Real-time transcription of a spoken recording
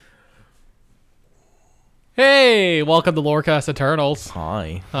Hey, welcome to Lorecast Eternals.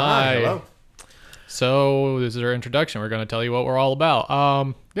 Hi. Hi. Hello. So this is our introduction. We're going to tell you what we're all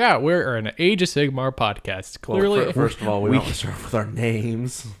about. Yeah, we're an Age of Sigmar podcast. Clearly, Well, first of all, we want to start with our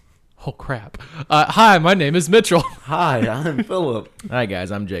names. oh crap. Hi, my name is Mitchell. Hi, I'm Philip. Hi,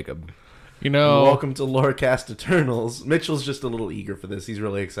 guys. I'm Jacob. You know, Welcome to Lorecast Eternals. Mitchell's just a little eager for this. He's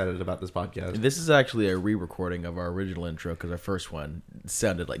really excited about this podcast. This is actually a re-recording of our original intro because our first one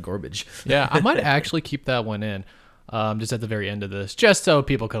sounded like garbage. yeah, I might actually keep that one in, just at the very end of this, just so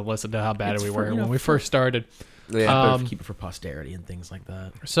people can listen to how bad It's we for, were you know, when we first started. Yeah, Keep it for posterity and things like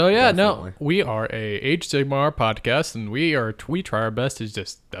that. So yeah, Definitely. no, we are a Age of Sigmar podcast, and we try our best to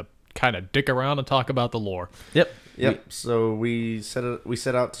just kind of dick around and talk about the lore. Yep. Yep. So we set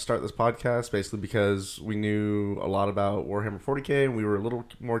out to start this podcast basically because we knew a lot about Warhammer 40K and we were a little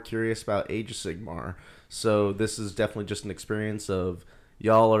more curious about Age of Sigmar. So this is definitely just an experience of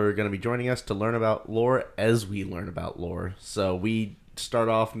y'all are going to be joining us to learn about lore as we learn about lore. So we start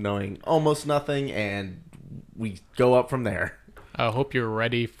off knowing almost nothing and we go up from there. I hope you're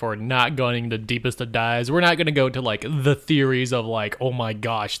ready for not going the deepest of dives. We're not going to go to like the theories of like, oh my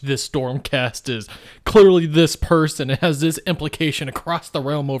gosh, this Stormcast is clearly this person. It has this implication across the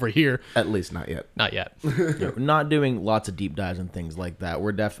realm over here. At least not yet. Not yet. We're not doing lots of deep dives and things like that.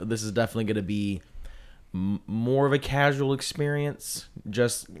 This is definitely going to be more of a casual experience.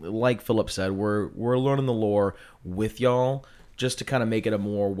 Just like Philip said, we're learning the lore with y'all, just to kind of make it a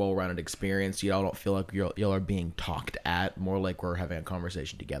more well-rounded experience. Y'all don't feel like y'all are being talked at, more like we're having a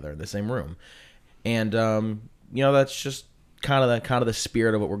conversation together in the same room. And that's just kind of the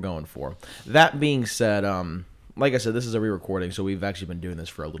spirit of what we're going for. That being said, like I said, this is a re-recording, so we've actually been doing this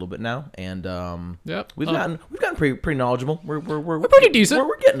for a little bit now, and Yep. we've gotten pretty knowledgeable. We're pretty decent.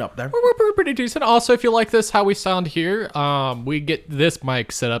 We're getting up there. We're pretty decent. Also, if you like this, how we sound here, we get this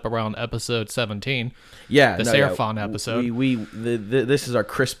mic set up around episode 17. Yeah, The Seraphon episode. This is our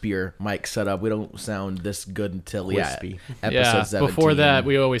crispier mic setup. We don't sound this good until Crispy. episode Yeah, 17. before that,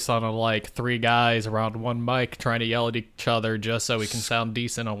 we always sounded like three guys around one mic trying to yell at each other just so we can sound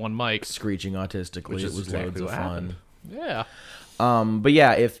decent on one mic. screeching autistically. Which It is was exactly loads of what fun. happened. Yeah. But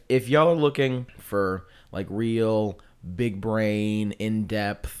yeah, if y'all are looking for like real big brain, in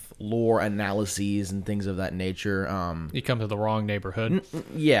depth lore analyses and things of that nature, You come to the wrong neighborhood.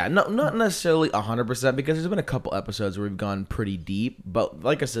 yeah, not necessarily 100% because there's been a couple episodes where we've gone pretty deep. But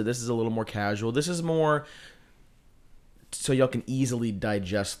like I said, this is a little more casual. This is more so y'all can easily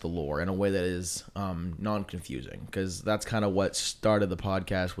digest the lore in a way that is non-confusing, because that's kind of what started the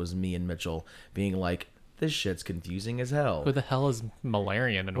podcast, was me and Mitchell being like, this shit's confusing as hell. Who the hell is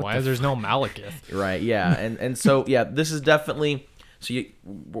Malarian and why is there's no Malekith? Right, yeah. And so, yeah, this is definitely... So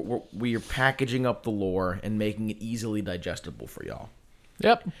we're packaging up the lore and making it easily digestible for y'all.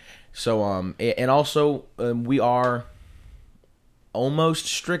 Yep. So, and also, we are almost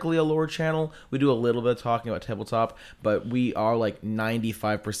strictly a lore channel. We do a little bit of talking about tabletop, but we are like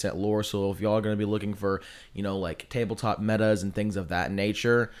 95% lore. So if y'all are going to be looking for, like tabletop metas and things of that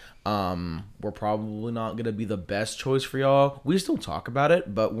nature, we're probably not going to be the best choice for y'all. We still talk about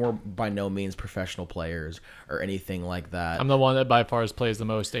it, but we're by no means professional players or anything like that. I'm the one that by far plays the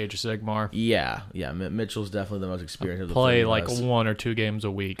most Age of Sigmar. Yeah. Mitchell's definitely the most experienced of the Play three of like us. 1 or 2 games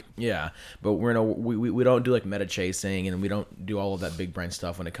a week. Yeah, but we don't do like meta chasing, and we don't do all of that big brain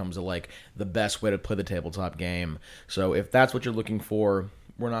stuff when it comes to like the best way to play the tabletop game. So if that's what you're looking for,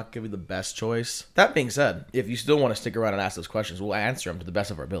 we're not going to be the best choice. That being said, if you still want to stick around and ask those questions, we'll answer them to the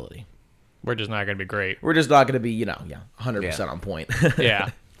best of our ability. We're just not going to be great. We're just not going to be 100% on point. Yeah.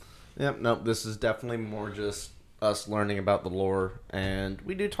 Yep, nope, this is definitely more just us learning about the lore, and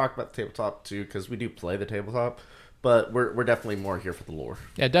we do talk about the tabletop too, because we do play the tabletop, but we're definitely more here for the lore.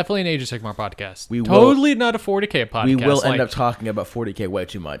 Yeah, definitely an Age of Sigmar podcast. We will- totally not a 40K podcast. We will end like- up talking about 40K way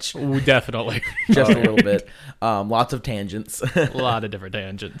too much. Ooh, definitely. Just a little bit. Lots of tangents. A lot of different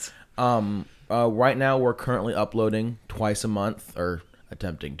tangents. Right now, we're currently uploading twice a month, or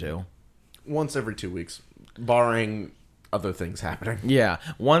attempting to. Once every 2 weeks, barring other things happening. Yeah,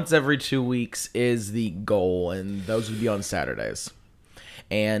 once every 2 weeks is the goal, and those would be on Saturdays.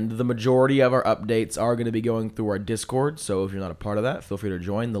 And the majority of our updates are going to be going through our Discord, so if you're not a part of that, feel free to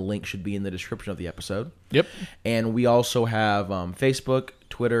join. The link should be in the description of the episode. Yep. And we also have Facebook,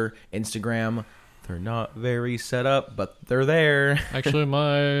 Twitter, Instagram. They're not very set up, but they're there. Actually,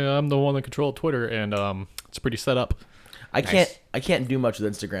 I'm the one that controls Twitter, and it's pretty set up. I can't do much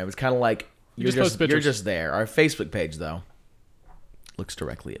with Instagram. It's kind of like just post you're pictures. just there. Our Facebook page, though, looks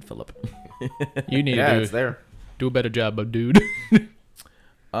directly at Philip. You need Yeah, to it's there. do a better job, dude.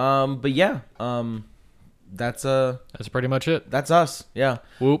 But yeah, that's pretty much it. that's us. Yeah.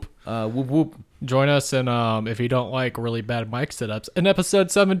 Whoop. Whoop whoop. Join us in, if you don't like really bad mic setups, in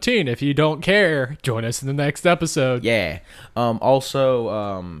episode 17. If you don't care, join us in the next episode. Yeah.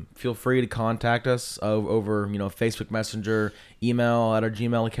 Also, feel free to contact us over Facebook Messenger, email at our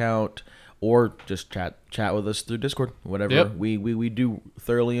Gmail account, or just chat with us through Discord. Whatever. Yep. We do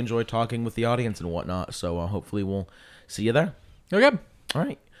thoroughly enjoy talking with the audience and whatnot. So hopefully we'll see you there. Okay. All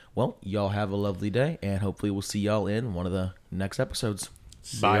right. Well, y'all have a lovely day, and hopefully we'll see y'all in one of the next episodes.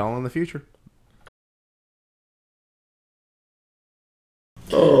 See Bye. y'all in the future.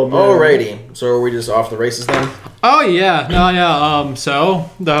 Oh, alrighty. So are we just off the races then? Oh yeah, so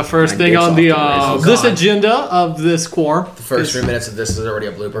the first thing gets on off the the rails. this agenda of this quorum. The first 3 minutes of this is already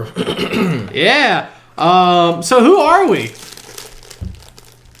a blooper. Yeah. So who are we?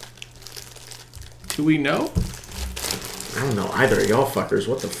 Do we know? I don't know either of y'all fuckers.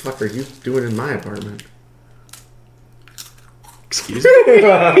 What the fuck are you doing in my apartment? Excuse me.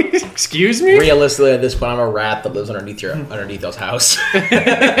 Excuse me. Realistically, at this point, I'm a rat that lives underneath y'all's house.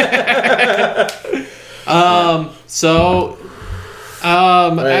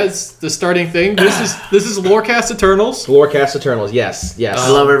 As the starting thing, this is Lorecast Eternals. Lorecast Eternals, yes.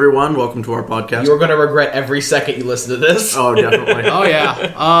 Hello, everyone. Welcome to our podcast. You're gonna regret every second you listen to this. Oh, definitely. Oh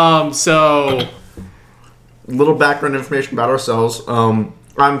yeah. So Little background information about ourselves.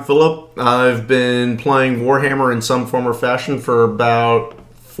 I'm Philip. I've been playing Warhammer in some form or fashion for about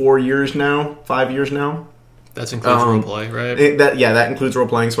 5 years now. that's includes roleplay, right? That includes role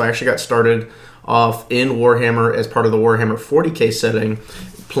playing. So I actually got started off in Warhammer as part of the Warhammer 40k setting,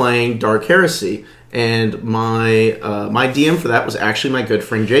 playing Dark Heresy. And my DM for that was actually my good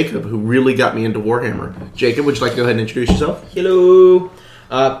friend Jacob, who really got me into Warhammer. Jacob, would you like to go ahead and introduce yourself? Hello.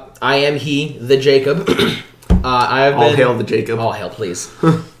 I am the Jacob. All hail the Jacob. All hail, please.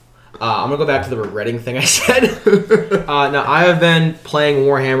 I'm gonna go back to the regretting thing I said. Now, I have been playing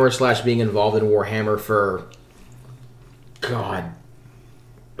Warhammer / being involved in Warhammer for, God,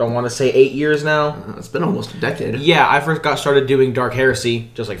 I want to say 8 years now. It's been almost a decade. Yeah, I first got started doing Dark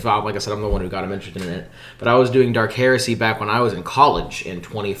Heresy, just like Val. Like I said, I'm the one who got him interested in it. But I was doing Dark Heresy back when I was in college in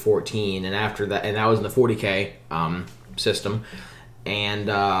 2014, and after that, and that was in the 40k system.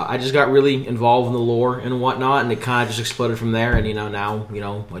 And I just got really involved in the lore and whatnot, and it kind of just exploded from there. And now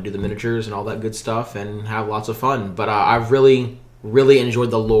I do the miniatures and all that good stuff and have lots of fun. But I've really, really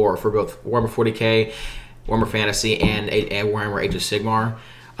enjoyed the lore for both Warhammer 40k, Warhammer Fantasy, and Warhammer Age of Sigmar.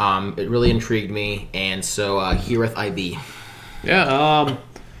 It really intrigued me, and so hereth I be. Yeah.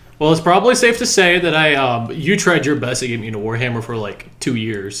 Well, it's probably safe to say that you tried your best to get me into Warhammer for like 2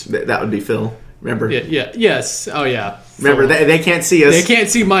 years. That would be Phil. Remember? Yeah. Yes. Oh yeah. Remember, they can't see us. They can't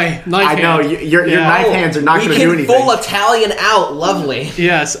see my knife I know, hand. your knife hands are not going to do anything. Full Italian out, lovely.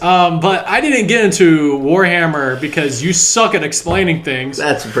 Yes, but I didn't get into Warhammer because you suck at explaining things.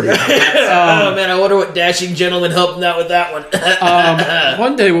 That's pretty good. Oh man, I wonder what dashing gentleman helped him out with that one.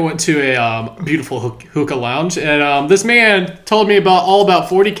 One day we went to a beautiful hookah lounge, and this man told me all about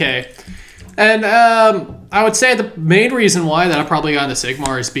 40k. And I would say the main reason why that I probably got into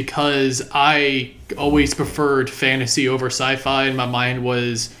Sigmar is because I always preferred fantasy over sci-fi, and my mind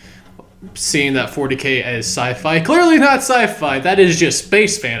was seeing that 40k as sci-fi. Clearly not sci-fi. That is just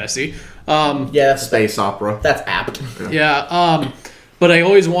space fantasy. Yeah, that's Space opera. That's apt. Yeah. But I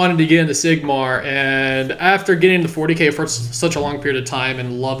always wanted to get into Sigmar, and after getting into 40k for such a long period of time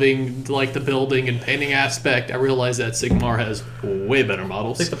and loving like the building and painting aspect, I realized that Sigmar has way better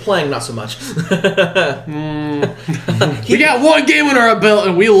models. Like the playing, not so much. We got one game under our belt,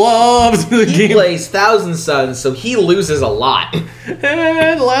 and we loved the He game. plays Thousand Suns, so he loses a lot.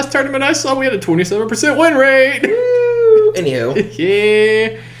 And the last tournament I saw, we had a 27% win rate. Anywho.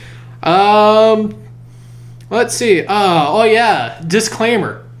 Yeah. Let's see. Oh yeah.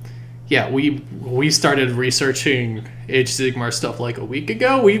 Disclaimer. Yeah, we started researching Age of Sigmar stuff like a week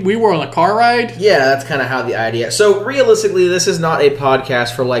ago. We were on a car ride. Yeah, that's kind of how the idea. So realistically, this is not a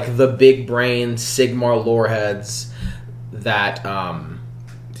podcast for like the big brain Sigmar lore heads that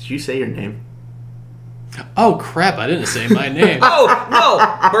Did you say your name? Oh crap! I didn't say my name. Oh,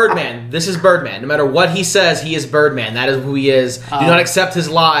 no! Birdman. This is Birdman. No matter what he says, he is Birdman. That is who he is. Do not accept his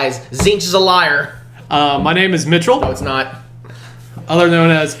lies. Zinch is a liar. My name is Mitchell, No, it's not. other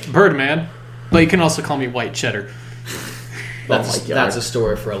known as Birdman, but you can also call me White Cheddar. That's a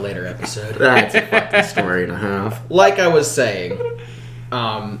story for a later episode. That's a fucking story and a half. Like I was saying,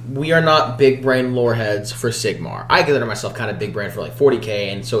 we are not big brain lore heads for Sigmar. I consider myself kind of big brain for like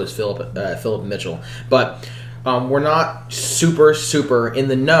 40k, and so is Philip Mitchell. But we're not super in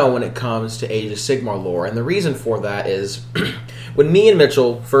the know when it comes to Age of Sigmar lore, and the reason for that is when me and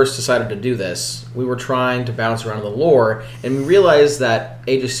Mitchell first decided to do this, we were trying to bounce around the lore, and we realized that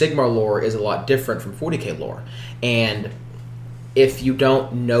Age of Sigmar lore is a lot different from 40k lore. And if you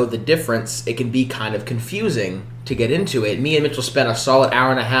don't know the difference, it can be kind of confusing to get into it. Me and Mitchell spent a solid hour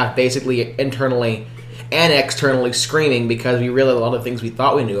and a half basically internally and externally screaming because we realized a lot of things we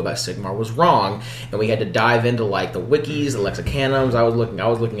thought we knew about Sigmar was wrong, and we had to dive into like the wikis, the lexicanums. I was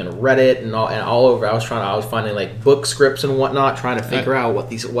looking at Reddit and all over. I was finding like book scripts and whatnot, trying to figure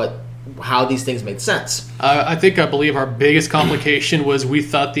out how these things made sense. I believe our biggest complication was we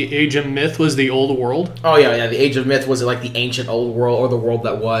thought the Age of Myth was the old world. Oh yeah, the Age of Myth was like the ancient old world or the world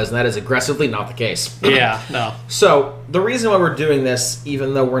that was, and that is aggressively not the case. Yeah, no. So the reason why we're doing this,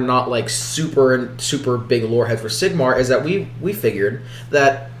 even though we're not like super big lore heads for Sigmar, is that we figured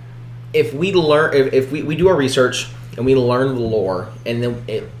that if we do our research and we learn the lore, and then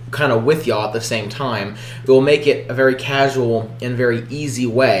it kind of with y'all at the same time, it will make it a very casual and very easy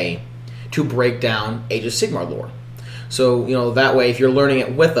way to break down Age of Sigmar lore. So, that way, if you're learning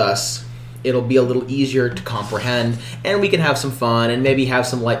it with us, it'll be a little easier to comprehend, and we can have some fun and maybe have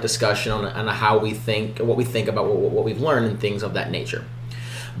some light discussion on how we think, what we think about what we've learned and things of that nature.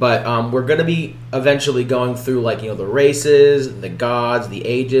 But we're going to be eventually going through, the races, the gods, the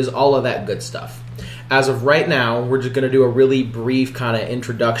ages, all of that good stuff. As of right now, we're just going to do a really brief kind of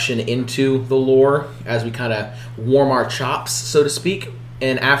introduction into the lore as we kind of warm our chops, so to speak.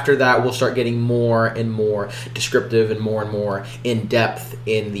 And after that, we'll start getting more and more descriptive and more in-depth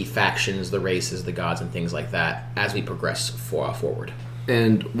in the factions, the races, the gods, and things like that as we progress forward.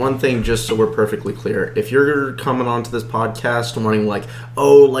 And one thing, just so we're perfectly clear, if you're coming onto this podcast and wanting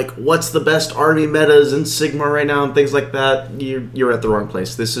what's the best army metas in Sigmar right now and things like that, you're at the wrong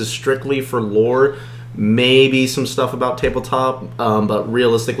place. This is strictly for lore. Maybe some stuff about tabletop, but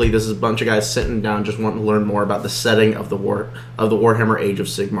realistically, this is a bunch of guys sitting down just wanting to learn more about the setting of the Warhammer Age of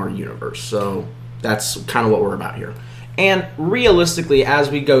Sigmar universe. So that's kind of what we're about here. And realistically,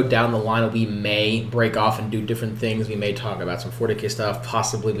 as we go down the line, we may break off and do different things. We may talk about some 40k stuff.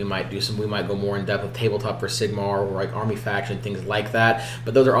 Possibly we might go more in depth with tabletop for Sigmar or like army faction, things like that.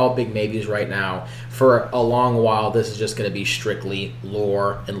 But those are all big maybes right now. For a long while, this is just going to be strictly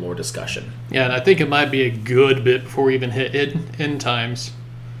lore and lore discussion. Yeah, and I think it might be a good bit before we even hit end times.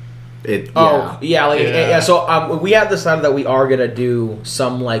 So we have decided that we are gonna do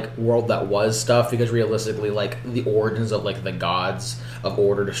some world that was stuff, because realistically, the origins of the gods of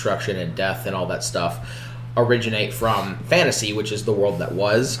order, destruction, and death and all that stuff originate from fantasy, which is the world that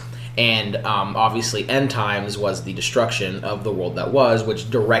was, and obviously end times was the destruction of the world that was, which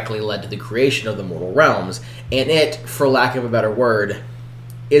directly led to the creation of the mortal realms. And it, for lack of a better word,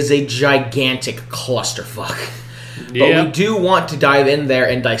 is a gigantic clusterfuck. But we do want to dive in there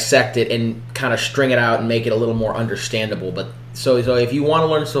and dissect it and kind of string it out and make it a little more understandable. But so if you want to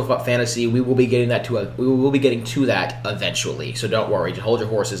learn stuff about fantasy, we will be getting to that eventually. So don't worry, just hold your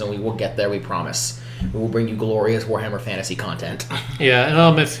horses, and we will get there. We promise. We will bring you glorious Warhammer Fantasy content. Yeah,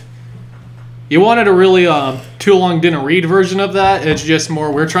 and if you wanted a really too long didn't read version of that, it's just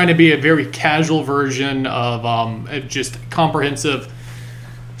more we're trying to be a very casual version of just comprehensive.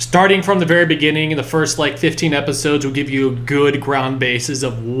 Starting from the very beginning, in the first 15 episodes will give you a good ground basis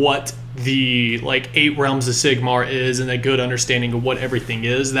of what the 8 realms of Sigmar is, and a good understanding of what everything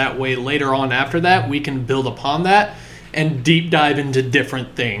is. That way, later on after that, we can build upon that and deep dive into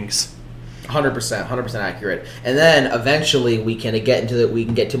different things. 100% accurate. And then eventually we can get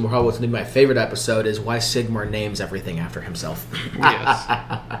to more. What's going to be my favorite episode is why Sigmar names everything after himself. Yes.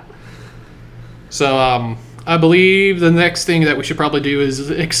 So, I believe the next thing that we should probably do is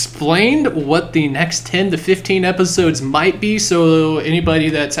explain what the next 10 to 15 episodes might be, so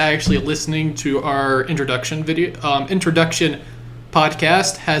anybody that's actually listening to our introduction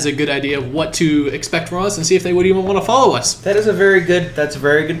podcast has a good idea of what to expect from us, and see if they would even want to follow us. That's a very good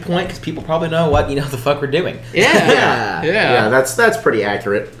point, because people probably know what the fuck we're doing. Yeah, that's pretty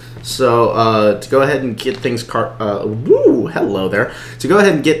accurate. So to go ahead and get things hello there. To go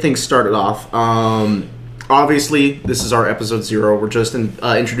ahead and get things started off, obviously, this is our episode 0. We're just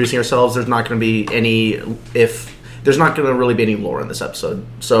introducing ourselves. There's not going to be there's not going to really be any lore in this episode.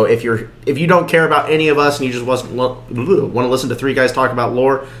 So if you don't care about any of us and you just want to listen to 3 guys talk about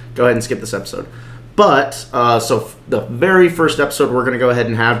lore, go ahead and skip this episode. But so the very first episode we're going to go ahead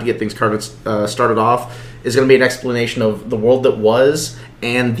and have to get things started off is going to be an explanation of the world that was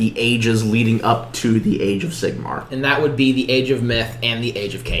and the ages leading up to the Age of Sigmar. And that would be the Age of Myth and the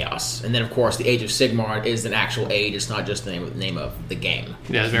Age of Chaos. And then, of course, the Age of Sigmar is an actual age. It's not just the name of the game.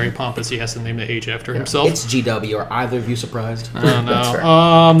 Yeah, it's very pompous. He has to name the age after himself. It's GW. Are either of you surprised? I don't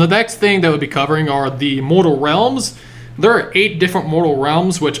know. The next thing that we'll be covering are the Mortal Realms. There are 8 different mortal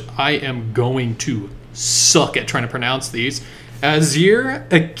realms, which I am going to suck at trying to pronounce these. Azir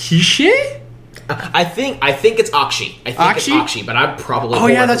Akishe? I think it's Akshi. I think Akshi? it's Akshi, but I'm probably. Oh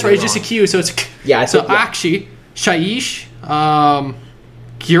yeah, that's right. It's just a wrong. Q, so it's Yeah, I So think- yeah. Akshi, Shaish,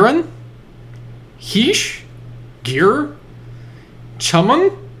 Kiran, Hish, Gir,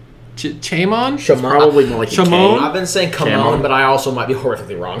 Chaman, Chamon. Shimon. Probably more like a Shimon? K. I've been saying come Camel. on, but I also might be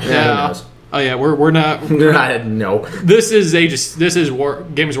horrifically wrong. Yeah. Who knows? Oh yeah, we're not. No. This is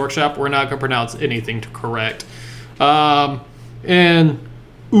Games Workshop. We're not gonna pronounce anything to correct. And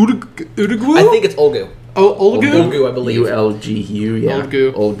Udugu. I think it's Olgu. Olgu. Olgu, I believe. ULGU, yeah.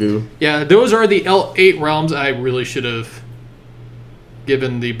 Olgu. Olgu. Yeah, those are the L8 realms. I really should have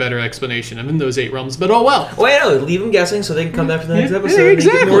given the better explanation of in those 8 realms, but oh well. Wait, no, leave them guessing so they can come back for the next episode. Yeah, and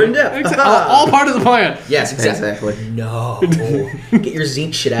get more in depth. Exactly. all part of the plan. Yes, exactly. Exactly. No, get your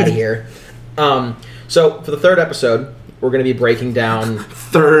Zinc shit out of here. So for the 3rd episode, we're going to be breaking down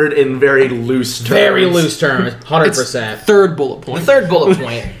Third in very loose terms. very loose terms, 100%. Third bullet The point. 3rd bullet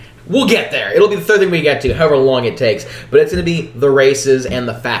point. We'll get there. It'll be the 3rd thing we get to, however long it takes. But it's going to be the races and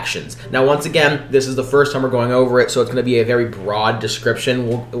the factions. Now, once again, this is the first time we're going over it, so it's going to be a very broad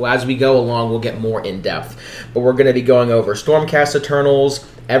description. As we go along, we'll get more in depth. But we're going to be going over Stormcast Eternals,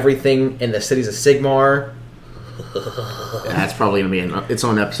 everything in the cities of Sigmar. That's probably going to be its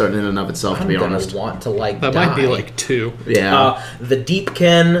own episode in and of itself, to be I'm gonna honest. want to like That die. might be like 2. Yeah. The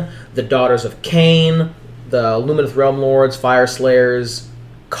Deepkin, the Daughters of Cain, the Lumineth Realm Lords, Fire Slayers,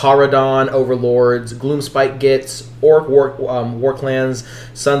 Caradon Overlords, Gloomspite Gits, Orc War Clans,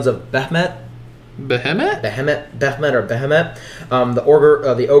 Sons of Behemoth, Behemoth?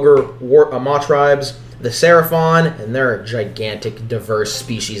 the Ogre Maw Tribes, the Seraphon, and their gigantic, diverse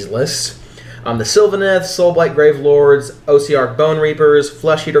species list. The Sylvaneth, Soulblight Grave Lords, OCR Bone Reapers,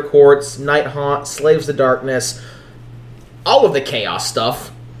 Flesh Eater Courts, Night Haunt, Slaves to Darkness, all of the Chaos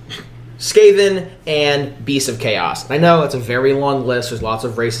stuff, Skaven, and Beasts of Chaos. I know it's a very long list. There's lots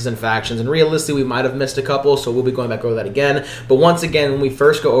of races and factions, and realistically, we might have missed a couple, so we'll be going back over that again. But once again, when we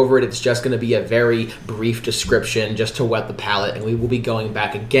first go over it, it's just going to be a very brief description just to whet the palate, and we will be going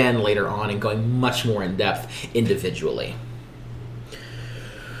back again later on and going much more in depth individually.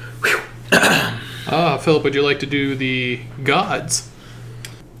 Philip, would you like to do the gods?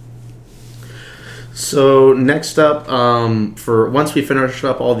 So next up, for once we finish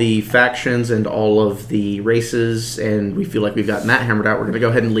up all the factions and all of the races, and we feel like we've gotten that hammered out, we're going to go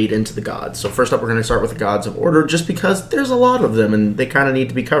ahead and lead into the gods. So first up, we're going to start with the gods of order, just because there's a lot of them and they kind of need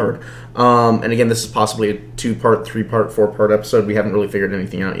to be covered. And again, this is possibly a 2-part, 3-part, 4-part episode. We haven't really figured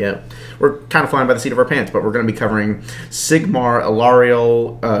anything out yet. We're kind of flying by the seat of our pants, but we're going to be covering Sigmar,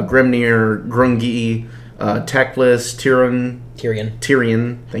 Elariel, Grimnir, Grungi, Teclis,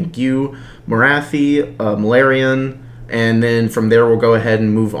 Tyrion, thank you, Morathi, Malarian, and then from there we'll go ahead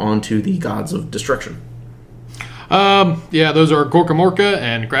and move on to the gods of destruction. Yeah, those are Gorka Morka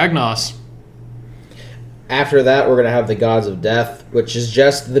and Gragnos. After that, we're going to have the Gods of Death, which is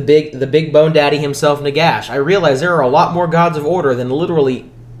just the big bone daddy himself, Nagash. I realize there are a lot more Gods of Order than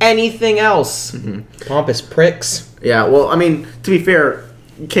literally anything else. Pompous pricks. Yeah, well, I mean, to be fair,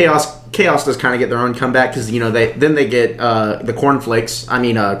 Chaos does kind of get their own comeback because, you know, they get the cornflakes. I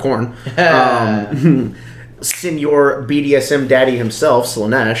mean, corn. Senor BDSM daddy himself,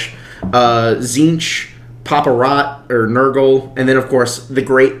 Slanesh, Zinch, Papa Rot or Nurgle, and then of course the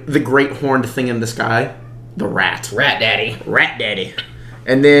great horned thing in the sky, the rat. Rat daddy. Rat daddy.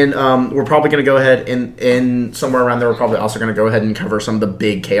 And then we're probably going to go ahead and somewhere around there we're probably also going to go ahead and cover some of the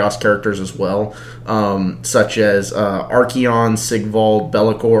big Chaos characters as well, such as Archeon, Sigvald,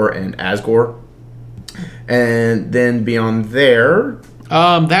 Be'lakor, and Asgore. And then beyond there...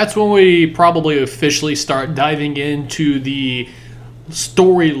 That's when we probably officially start diving into the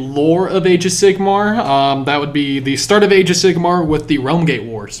story lore of Age of Sigmar. That would be the start of Age of Sigmar with the Realmgate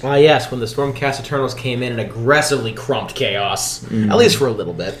Wars. Ah, yes, when the Stormcast Eternals came in and aggressively crumped Chaos. At least for a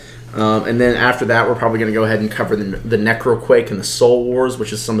little bit. And then after that, we're probably going to go ahead and cover the Necroquake and the Soul Wars,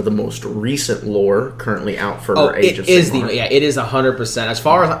 which is some of the most recent lore currently out for Age of Sigmar. It is 100%. As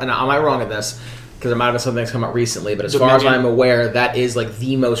far as, and am I wrong in this? Because there might have been something that's come out recently, but as far as I'm aware, that is like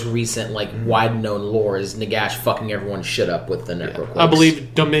the most recent, like wide known lore is Nagash fucking everyone's shit up with the Necroquakes. I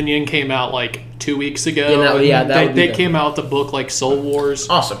believe Dominion came out like 2 weeks ago. They came out with the book like Soul Wars.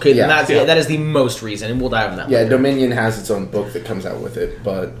 Awesome. Okay, then Yeah. that is the most recent, and we'll dive into that. Yeah, later. Dominion has its own book that comes out with it,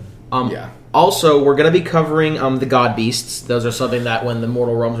 but Yeah. Also, we're going to be covering the God Beasts. Those are something that when the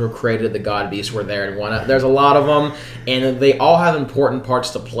Mortal Realms were created, the God Beasts were there. And there's a lot of them, and they all have important parts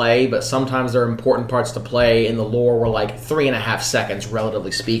to play, but sometimes there are important parts to play in the lore were like 3.5 seconds,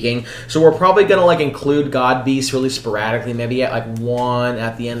 relatively speaking. So we're probably going to like include God Beasts really sporadically, maybe at like one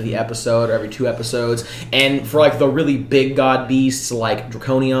at the end of the episode or every 2 episodes. And for like the really big God Beasts like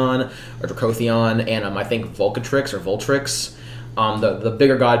Draconion or Dracotheon and I think Volcatrix or Voltrix, the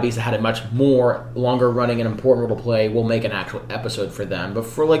bigger God Beasts that had a much more longer running and important role to play, we'll make an actual episode for them. But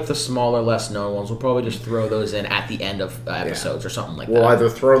for like the smaller, less known ones, we'll probably just throw those in at the end of episodes or something like We'll that. either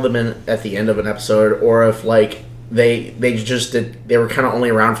throw them in at the end of an episode, or if like they were kind of only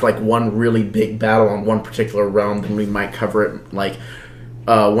around for like one really big battle on one particular realm, then we might cover it like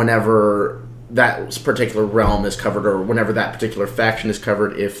whenever that particular realm is covered, or whenever that particular faction is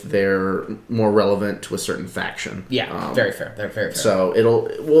covered, if they're more relevant to a certain faction. Yeah, very fair. Very fair. So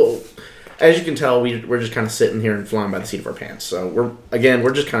as you can tell, we're just kind of sitting here and flying by the seat of our pants. So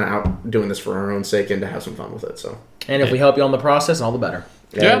we're just kind of out doing this for our own sake and to have some fun with it. So, And if we help you on the process, all the better.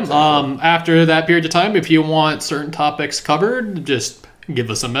 Yeah. exactly. After that period of time, if you want certain topics covered, just give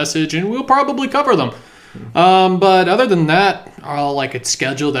us a message and we'll probably cover them. But other than that, like its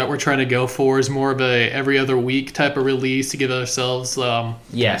schedule that we're trying to go for is more of a every other week type of release to give ourselves.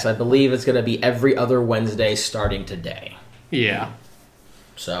 Yes, I believe it's going to be every other Wednesday starting today. Yeah.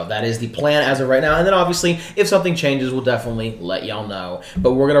 So that is the plan as of right now. And then obviously, if something changes, we'll definitely let y'all know.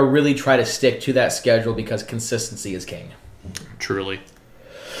 But we're going to really try to stick to that schedule because consistency is king. Truly.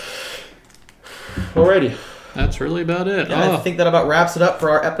 Alrighty. That's really about it. Yeah, I think that about wraps it up for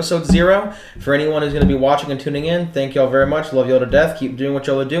our episode 0. For anyone who's going to be watching and tuning in, thank y'all very much. Love y'all to death. Keep doing what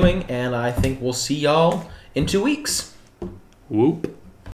y'all are doing. And I think we'll see y'all in 2 weeks. Whoop.